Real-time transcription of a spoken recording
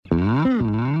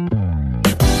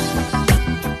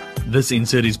This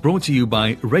insert is brought to you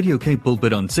by Radio Cape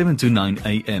Pulpit on 7 to 9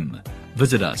 a.m.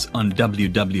 Visit us on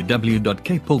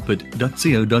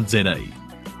www.capepulpit.co.za.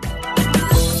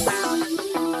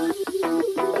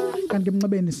 Kanti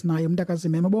emnqabeni sinayo umntakazi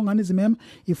Mema bongani izimema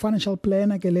i-financial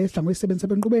planner ke lehla ngoyisebenzisa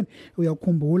benqubeni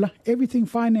uyakukhumbula everything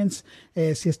finance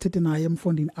siyasithethe naye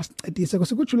emfondini asincedise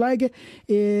kuse kuJuly ke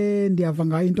ndiyava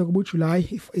ngayo into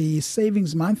kubuJuly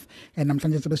i-savings month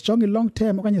namhlanje sibe sijonga long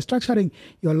term okanye structuring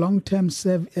your long term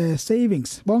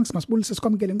savings bonke masibulise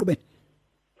sikwamkele enqubeni.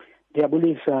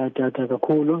 Ndiyabulisa tata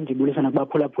kakhulu ndibulisa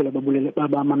nakubaphulaphula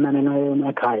babamamanayo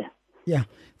emakhaya. Yeah,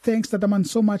 thanks Tataman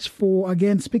so much for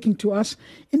again speaking to us.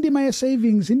 Indima ye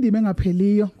savings indima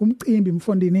engapheliyo kumcimbi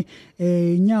mfondini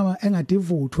inyama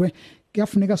engadivuthwe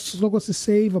kuyafuneka soko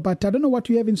sisave, but I don't know what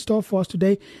you have in store for us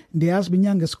today. Ndiyazi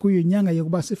binyanga sikuyo inyanga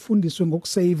yokuba sifundiswe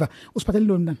ngokusave. Usiphathele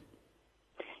ntoni mntana?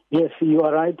 Yes, you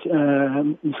are right.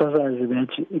 Msasazi that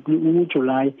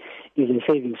July is a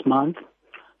savings month.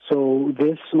 So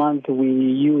this month we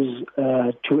use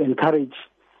to encourage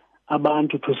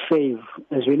abantu to save.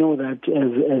 As we know that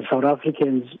as South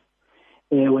Africans,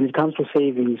 when it comes to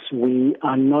savings, we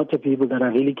are not a people that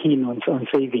are really keen on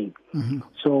saving. Mm-hmm.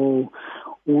 So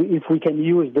if we can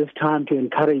use this time to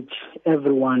encourage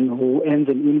everyone who earns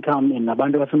an income in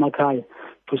abantu basemakhaya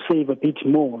to save a bit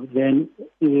more, then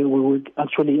we would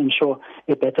actually ensure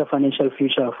a better financial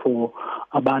future for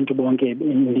abantu bonke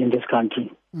in this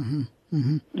country. Mm-hmm.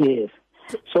 Mm-hmm. Yes.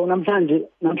 So namhlanje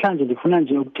ndifuna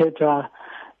nje ukuthetha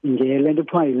ngento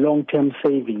kuthiwa long-term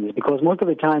savings, because most of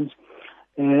the times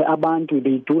abantu,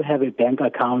 they do have a bank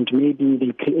account. Maybe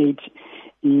they create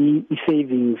a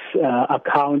savings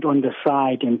account on the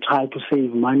side and try to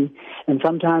save money, and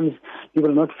sometimes people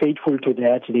are not faithful to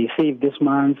that. They save this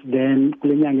month, then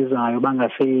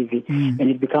and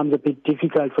it becomes a bit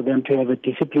difficult for them to have a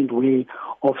disciplined way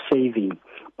of saving.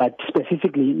 But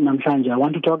specifically, namhlanje, I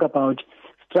want to talk about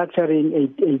structuring a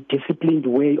disciplined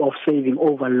way of saving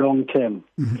over long term.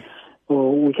 Mm-hmm.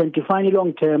 We can define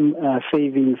long-term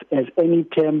savings as any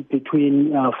term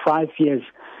between 5 years,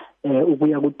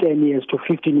 we are 10 years to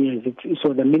 15 years.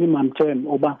 So the minimum term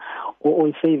or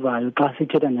saver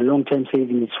classified in a long-term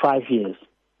saving is 5 years.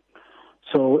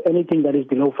 So anything that is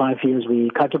below 5 years, we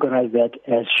categorize that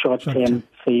as short-term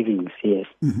savings. Yes.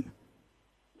 Mm-hmm.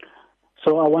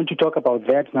 So I want to talk about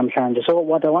that, Namhlanje. So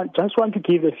what I just want to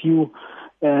give a few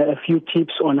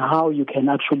tips on how you can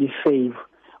actually save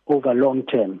over long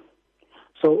term.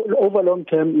 So over long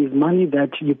term is money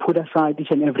that you put aside each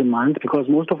and every month, because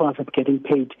most of us are getting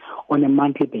paid on a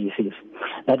monthly basis.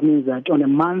 That means that on a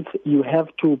month you have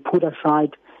to put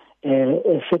aside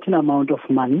a certain amount of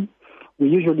money. We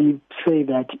usually say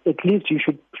that at least you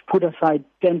should put aside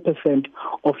 10%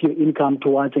 of your income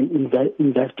towards an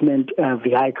investment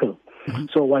vehicle. Mm-hmm.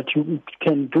 So what you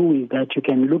can do is that you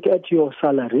can look at your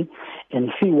salary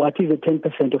and see what is the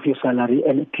 10% of your salary,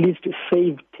 and at least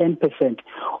save 10%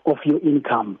 of your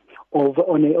income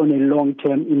on a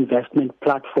long-term investment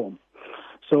platform.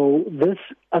 So this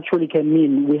actually can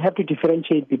mean we have to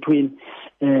differentiate between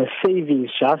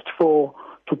savings just to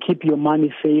keep your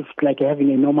money safe, like having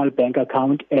a normal bank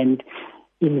account, and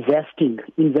investing.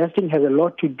 Investing has a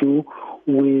lot to do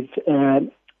with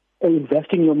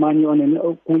investing your money on a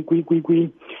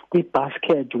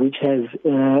basket, which has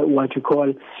what you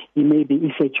call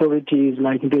maybe securities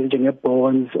like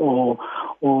bonds or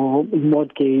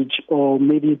mortgage, or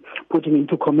maybe putting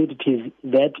into commodities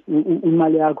that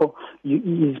imali yakho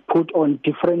is put on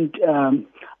different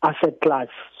asset class,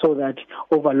 so that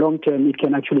over long term it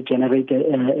can actually generate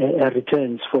a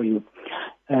returns for you.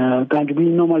 Can't be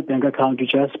normal bank account, you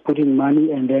just put in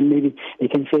money, and then maybe they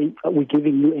can say we're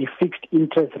giving you a fixed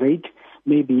interest rate,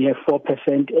 maybe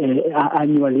 4%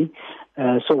 annually.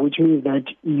 So which means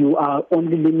that you are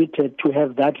only limited to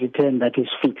have that return that is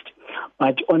fixed.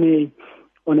 But on a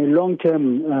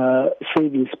long-term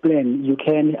savings plan, you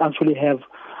can actually have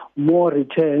more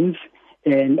returns,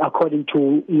 and according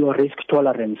to your risk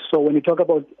tolerance. So when you talk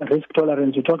about risk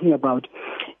tolerance, you're talking about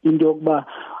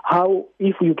how,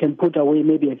 if you can put away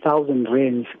maybe 1,000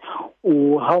 rands,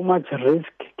 or how much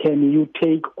risk can you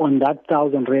take on that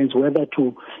 1,000 rands, whether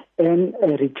to earn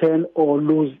a return or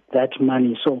lose that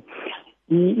money. So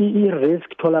risk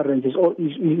tolerance is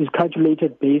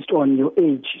calculated based on your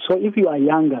age. So if you are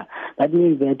younger, that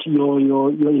means that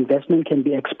your investment can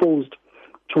be exposed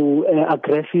to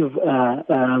aggressive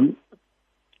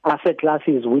asset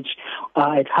classes which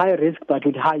are at high risk but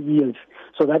with high yields.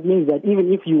 So that means that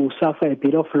even if you suffer a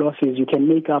bit of losses, you can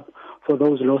make up for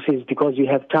those losses because you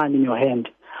have time in your hand.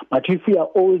 But if you are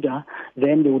older,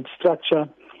 then they would structure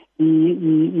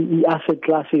asset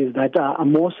classes that are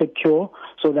more secure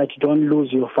so that you don't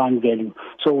lose your fund value.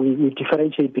 So we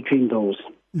differentiate between those.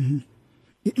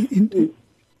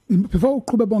 Before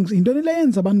uqhube bonke into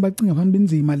leyenza abantu bacinga phana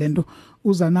benzima lento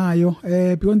uza nayo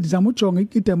because ndizama ujonga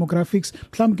i-demographics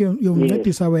mhlawumbe ke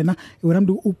uyoncedisa wena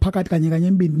mntu uphakathi kanye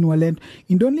embindini walento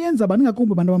into leyenza abantu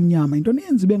ngakumbi abantu abamnyama into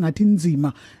leyenza ibe ngathi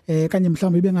inzima kanye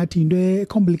mhlawumbe ibe ngathi into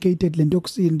complicated lento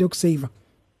yokusave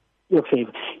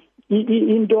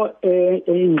into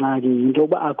engxaki into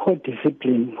ba akho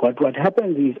discipline. What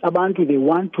happens is abantu they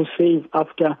want to save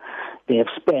after they have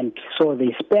spent, so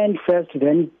they spend first,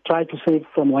 then try to save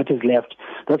from what is left.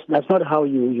 That's not how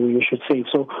you should save.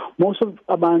 So most of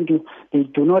abantu, they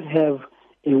do not have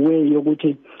a way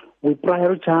yokuthi we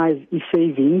prioritize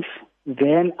savings,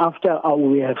 then after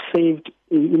we have saved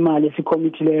imali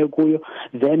esikomithile kuyo,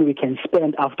 then we can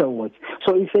spend afterwards.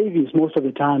 So savings most of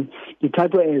the time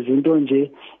ithathwa as into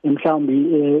nje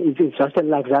mhlawumbe it's just a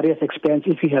luxurious expense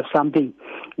if you have something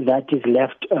that is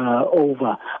left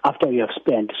over after you have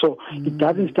spent. So it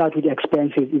doesn't start with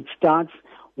expenses, it starts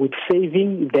with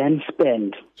saving then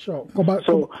spend. Sure.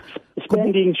 So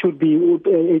spending should be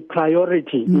a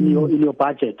priority in your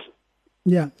budget.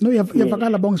 Yeah, no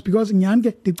yavakala bongs because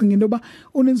nyanke ndicinga into ba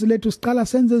uninzi lethu siqala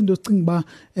senze izinto sicinga ba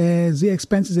zi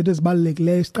expenses zethu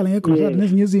ezibalulekileyo siqala ngegrocery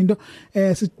nezinye izinto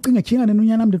sicinga jinga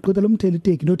nenunyana mndigqithela umtheli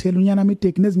iteki ndothela unyana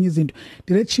iteki nezinye izinto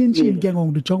ndile chinchini ke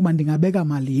ngoku ndijonga uma ndingabeka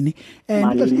malini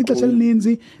and ixesha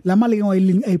elininzi la mali ke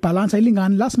ngoyibalance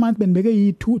ayilingani. Last month bendibeke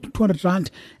yi200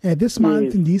 this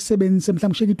month ndiyisebenzise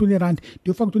mhlawumbe sheke i20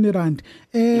 ndiyofaka i20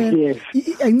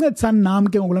 ayincedisani nami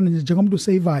ke ngoku lana njengomntu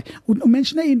saveayo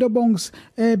umention into bongs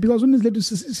because uninzi lethu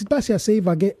siba siya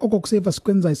save ke okokusave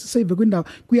sikwenza save kwindawo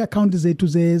kwi account zethu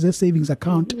ze savings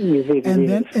account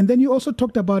and then you also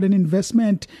talked about an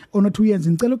investment on 2 years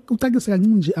ngicela ucacise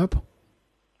kancinci nje apho.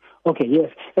 Okay, yes,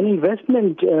 an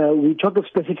investment we talk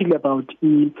specifically about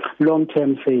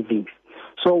long-term savings.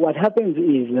 So what happens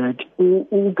is that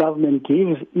government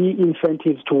gives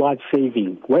incentives towards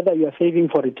saving, whether you are saving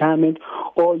for retirement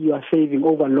or you are saving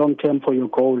over long term for your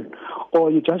goal,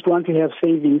 or you just want to have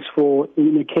savings for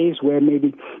in a case where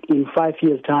maybe in 5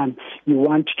 years' time you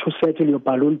want to settle your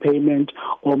balloon payment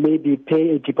or maybe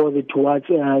pay a deposit towards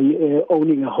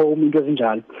owning a home in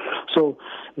Jozinjal. So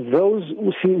those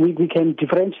we can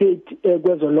differentiate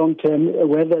whether long term,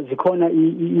 whether zikhona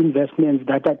investments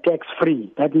that are tax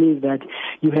free. That means that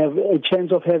you have a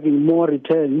chance of having more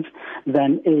returns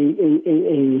than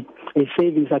a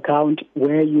savings account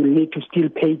where you need to still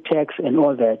pay tax and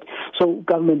all that. So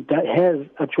government has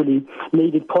actually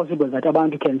made it possible that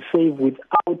abantu can save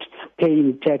without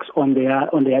paying tax on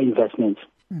their investments.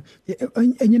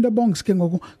 Enye into bongs ke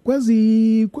ngoku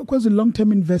kwezi long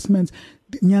term investments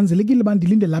nyanzelekile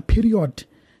bandilinde la period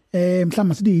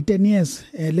mhlawumbe sithi 10 years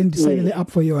lendisayele up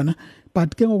for yona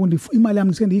but ke ngoku imali yami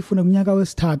ndise ndiyifuna kunyaka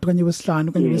wesithathu kanye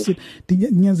wesihlanu kanye wesithathu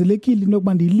nyanzelekile into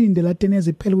yokuba ndiyilinde la 10 years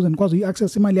iphele ukuze ndikwazi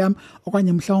uyi-access imali yami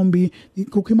okanye mhlawumbe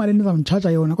kukho imali endizamtshaja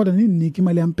yona kodwa ndinike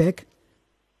imali yami back.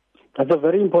 That's a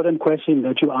very important question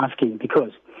that you're asking,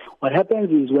 because what happens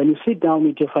is when you sit down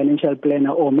with a financial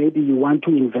planner or maybe you want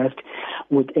to invest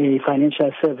with a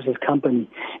financial services company,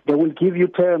 they will give you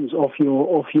terms of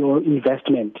your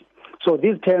investment. So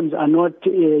these terms are not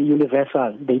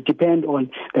universal. They depend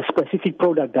on the specific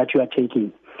product that you are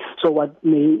taking. So what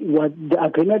the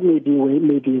agreement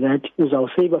may be that you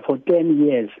save for 10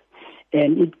 years.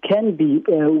 And it can be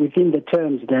within the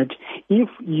terms that if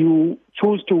you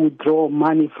choose to withdraw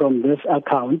money from this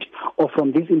account or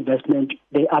from this investment,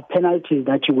 there are penalties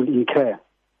that you will incur.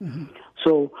 Mm-hmm.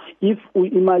 So if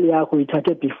imali yakho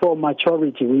ithathe before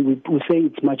maturity, we say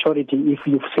it's maturity if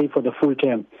you save for the full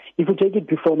term. If you take it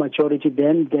before maturity,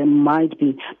 then there might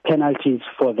be penalties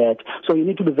for that. So you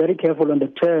need to be very careful on the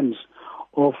terms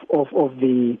of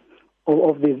the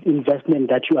investment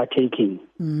that you are taking.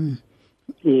 Mm.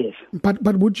 Yes.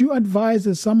 But would you advise,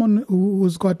 as someone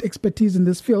who's got expertise in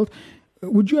this field,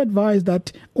 would you advise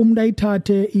that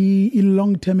umdayithathe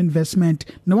long-term investment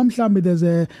noma mhlambe there's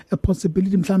a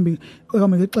possibility mhlambe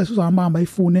ngexesha uzohamba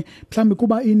ifune mhlambe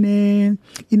kuba ine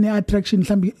attraction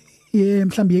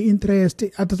mhlambe interest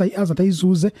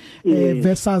azayizuze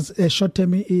versus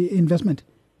short-term investment?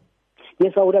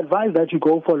 Yes, I would advise that you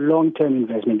go for long-term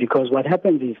investment, because what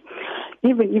happens is,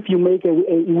 even if you make a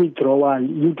withdrawal,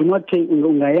 you do not take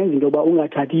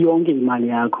ungathathi yonke imali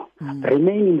yakho.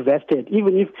 Remain invested,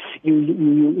 even if you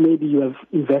maybe you have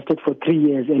invested for 3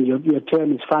 years and your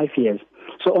term is 5 years.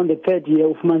 So on the third year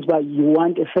of Mansba, you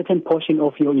want a certain portion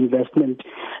of your investment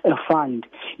fund.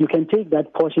 You can take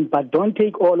that portion, but don't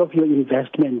take all of your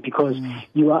investment because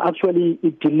you are actually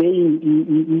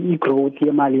delaying growth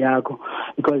here, Maliago.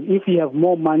 Because if you have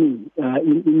more money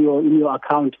in your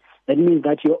account, that means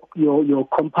that your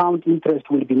compound interest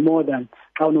will be more than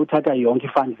how no tata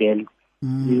yonke fund value.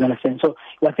 You understand? So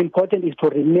what's important is to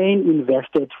remain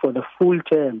invested for the full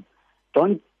term.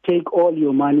 Don't take all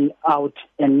your money out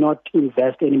and not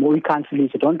invest anymore. We cancel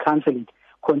it. Don't cancel it.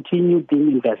 Continue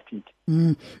being invested.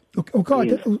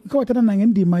 Okay, ukawathatha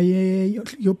nangendima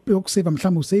yokuseva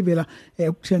mhlawumbe usavela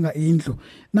ukuthenga indlu.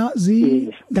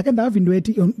 Ndake ndava into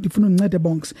ethi ndifuna undincede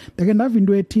bonks. Ndake ndava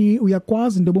into ethi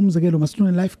uyakwazi into bomzekelo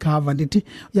masifune life cover ndithi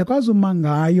uyakwazi uma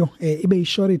ngayo ibe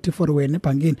yi-surety for wena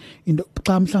ebhankini into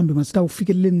xa mhlawumbe masitha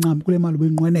ufikelele ncam kule mali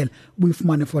ubuyinqwenela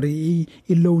ubuyifumane for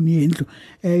i-loan yendlu.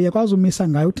 Uyakwazi umisa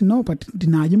ngayo uthi no but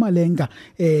ndinayo imali enga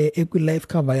ekwi-life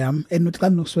cover yam and xa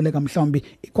ndinokusweleka mhlawumbe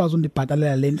ikwazi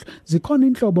undibhatalela le ndlu. Zikhona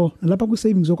inhlobo nalapha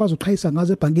kwi-savings okwazi uqhayisa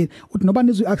ngazo ebhankini uthi noba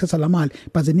nizuyi-accessa la mali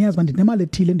but niyazi uba ndinemali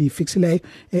ethile endiyifixileyo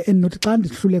nothi xa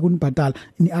ndihluleka unibhatala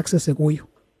ni-accesse kuyo.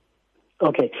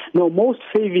 Okay. No, most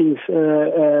savings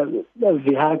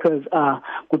vehicles are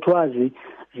kutwazi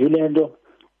zilento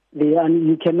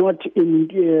you cannot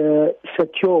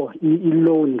secure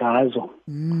loan ngazo.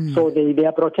 So they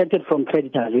are protected from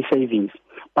creditors, savings.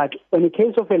 But in the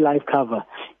case of a life cover,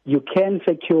 you can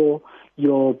secure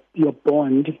your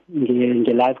bond in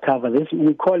the life cover.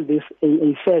 We call this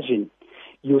a cession.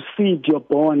 You cede your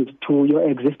bond to your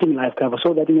existing life cover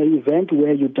so that in an event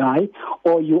where you die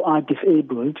or you are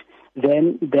disabled,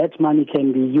 then that money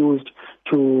can be used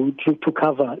to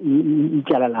cover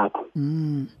ityala lakho.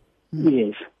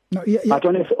 Yes. No, yeah. But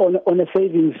on a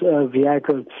savings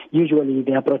vehicle, usually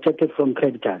they are protected from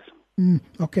creditors.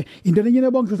 Okay. Into enye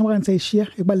lebonke sesimaka sayishiya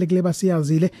ekubalekile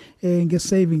basiyazile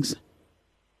nge-savings.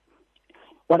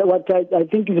 What I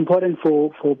think is important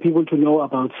for people to know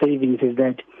about savings is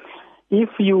that if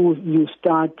you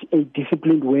start a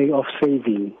disciplined way of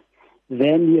saving,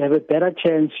 then you have a better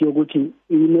chance in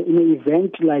an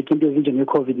event like in the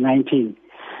COVID-19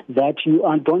 that you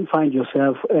don't find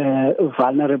yourself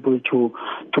vulnerable to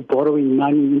borrowing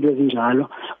money into zinjalo.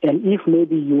 And if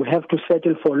maybe you have to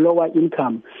settle for lower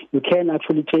income, you can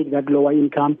actually take that lower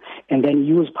income and then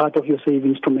use part of your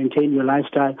savings to maintain your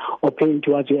lifestyle or pay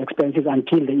towards your expenses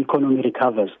until the economy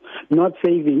recovers. Not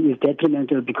saving is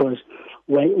detrimental because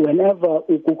whenever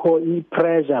ukukho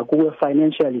pressure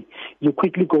financially, you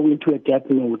quickly go into a debt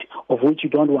mode of which you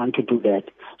don't want to do that.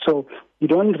 So you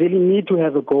don't really need to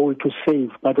have a goal to save,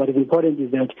 but what is important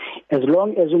is that as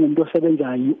long as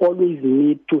you always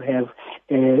need to have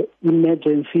an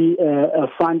emergency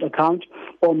fund account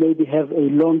or maybe have a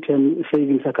long-term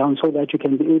savings account so that you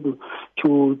can be able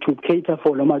to cater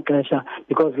for loma xesha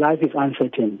because life is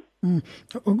uncertain.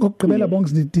 Okugqibela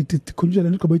bonke ndikhunjuzela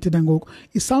ndigqiba ithetha ngoku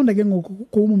isound ke ngoku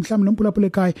kum mhlawumbe nompulaphula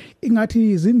ekhaya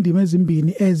ingathi izindima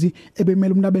ezimbini ezi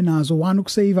ebemele umuntu abe nazo, one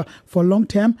ukusave for long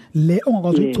term le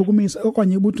ongakwazi ukuchukumisa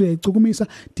okanye ubuthi uyachukumisa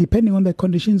depending on the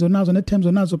conditions onazo ne terms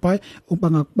onazo phay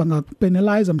banga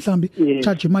penalize mhlawumbe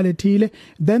charge imali ethile.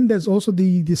 Then there's also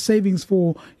the savings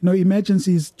for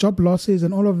emergencies, job losses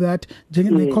and all of that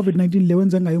njenge COVID-19 le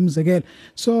wenze ngayo umzekelo.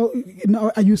 So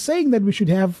are you saying that we should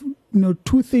have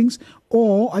two things,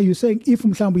 or are you saying if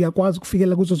mhlawumbe uyakwazi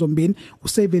ukufikela kuzo zombini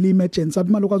usave le emergency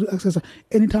imali ukwazi access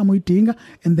anytime uyidinga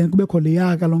and then kube khona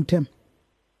leyaka long term?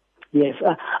 Yes,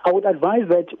 I would advise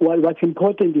that what's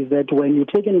important is that when you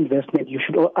take an investment, you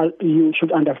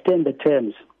should understand the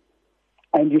terms,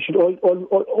 and you should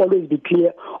always be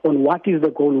clear on what is the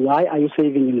goal. Why are you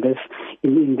saving in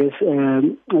this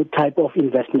type of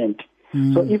investment?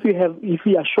 So if you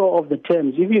are sure of the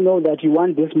terms, if you know that you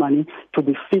want this money to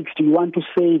be fixed, you want to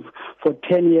save for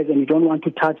 10 years and you don't want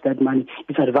to touch that money,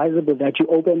 it's advisable that you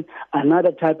open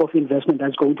another type of investment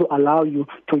that's going to allow you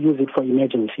to use it for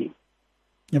emergency.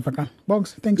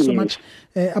 Box, thanks so much.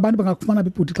 Abantu bangakufumana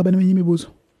bebhuti xa beneminye imibuzo.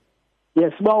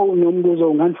 Yes,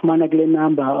 unombuzo ungandifumana kule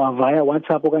number via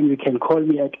WhatsApp okanye you can call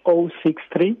me at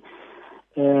 063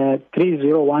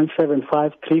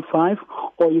 3017535,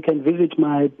 or you can visit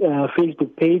my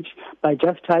Facebook page by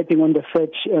just typing on the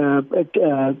search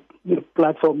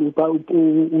platform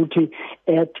uthi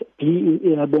at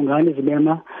Bongani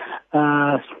Zimema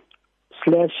 /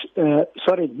 let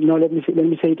me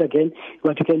say it again.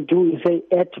 What you can do is say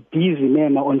at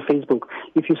Bizimema on Facebook.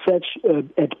 If you search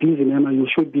at Bizimema, you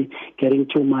should be getting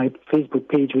to my Facebook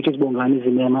page, which is Bongani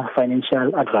Zimema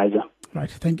Financial Advisor. Right.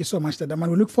 Thank you so much, Tadaman.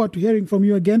 We look forward to hearing from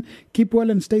you again. Keep well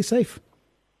and stay safe.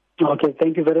 Okay.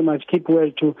 Thank you very much. Keep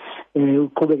well too.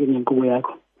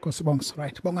 Kosibongs,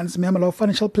 right. Bongani Zimema, law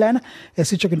financial planner.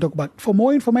 Sitcho talk about. For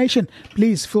more information,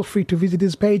 please feel free to visit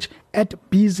his page at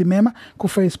Bizimema ku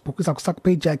Facebook. Izakusak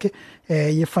page yakhe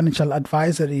ye financial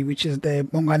advisory, which is the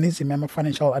Bongani Zimema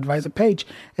financial advisor page.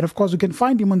 And of course, you can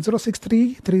find him on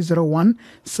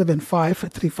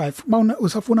 063-301-7535. Mauna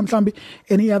usafuna mhlambi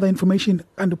any other information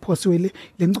and possibly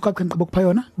lencuka kanqabok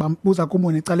phayona bambuza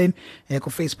kumone ecaleni ku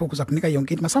Facebook uzakunika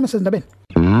yonke into. Masama sendabeni.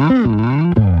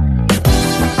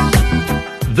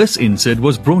 This insert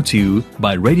was brought to you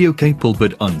by Radio Cape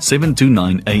Pulpit on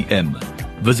 729 AM.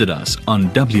 Visit us on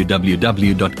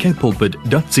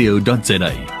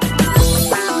www.capepulpit.co.za.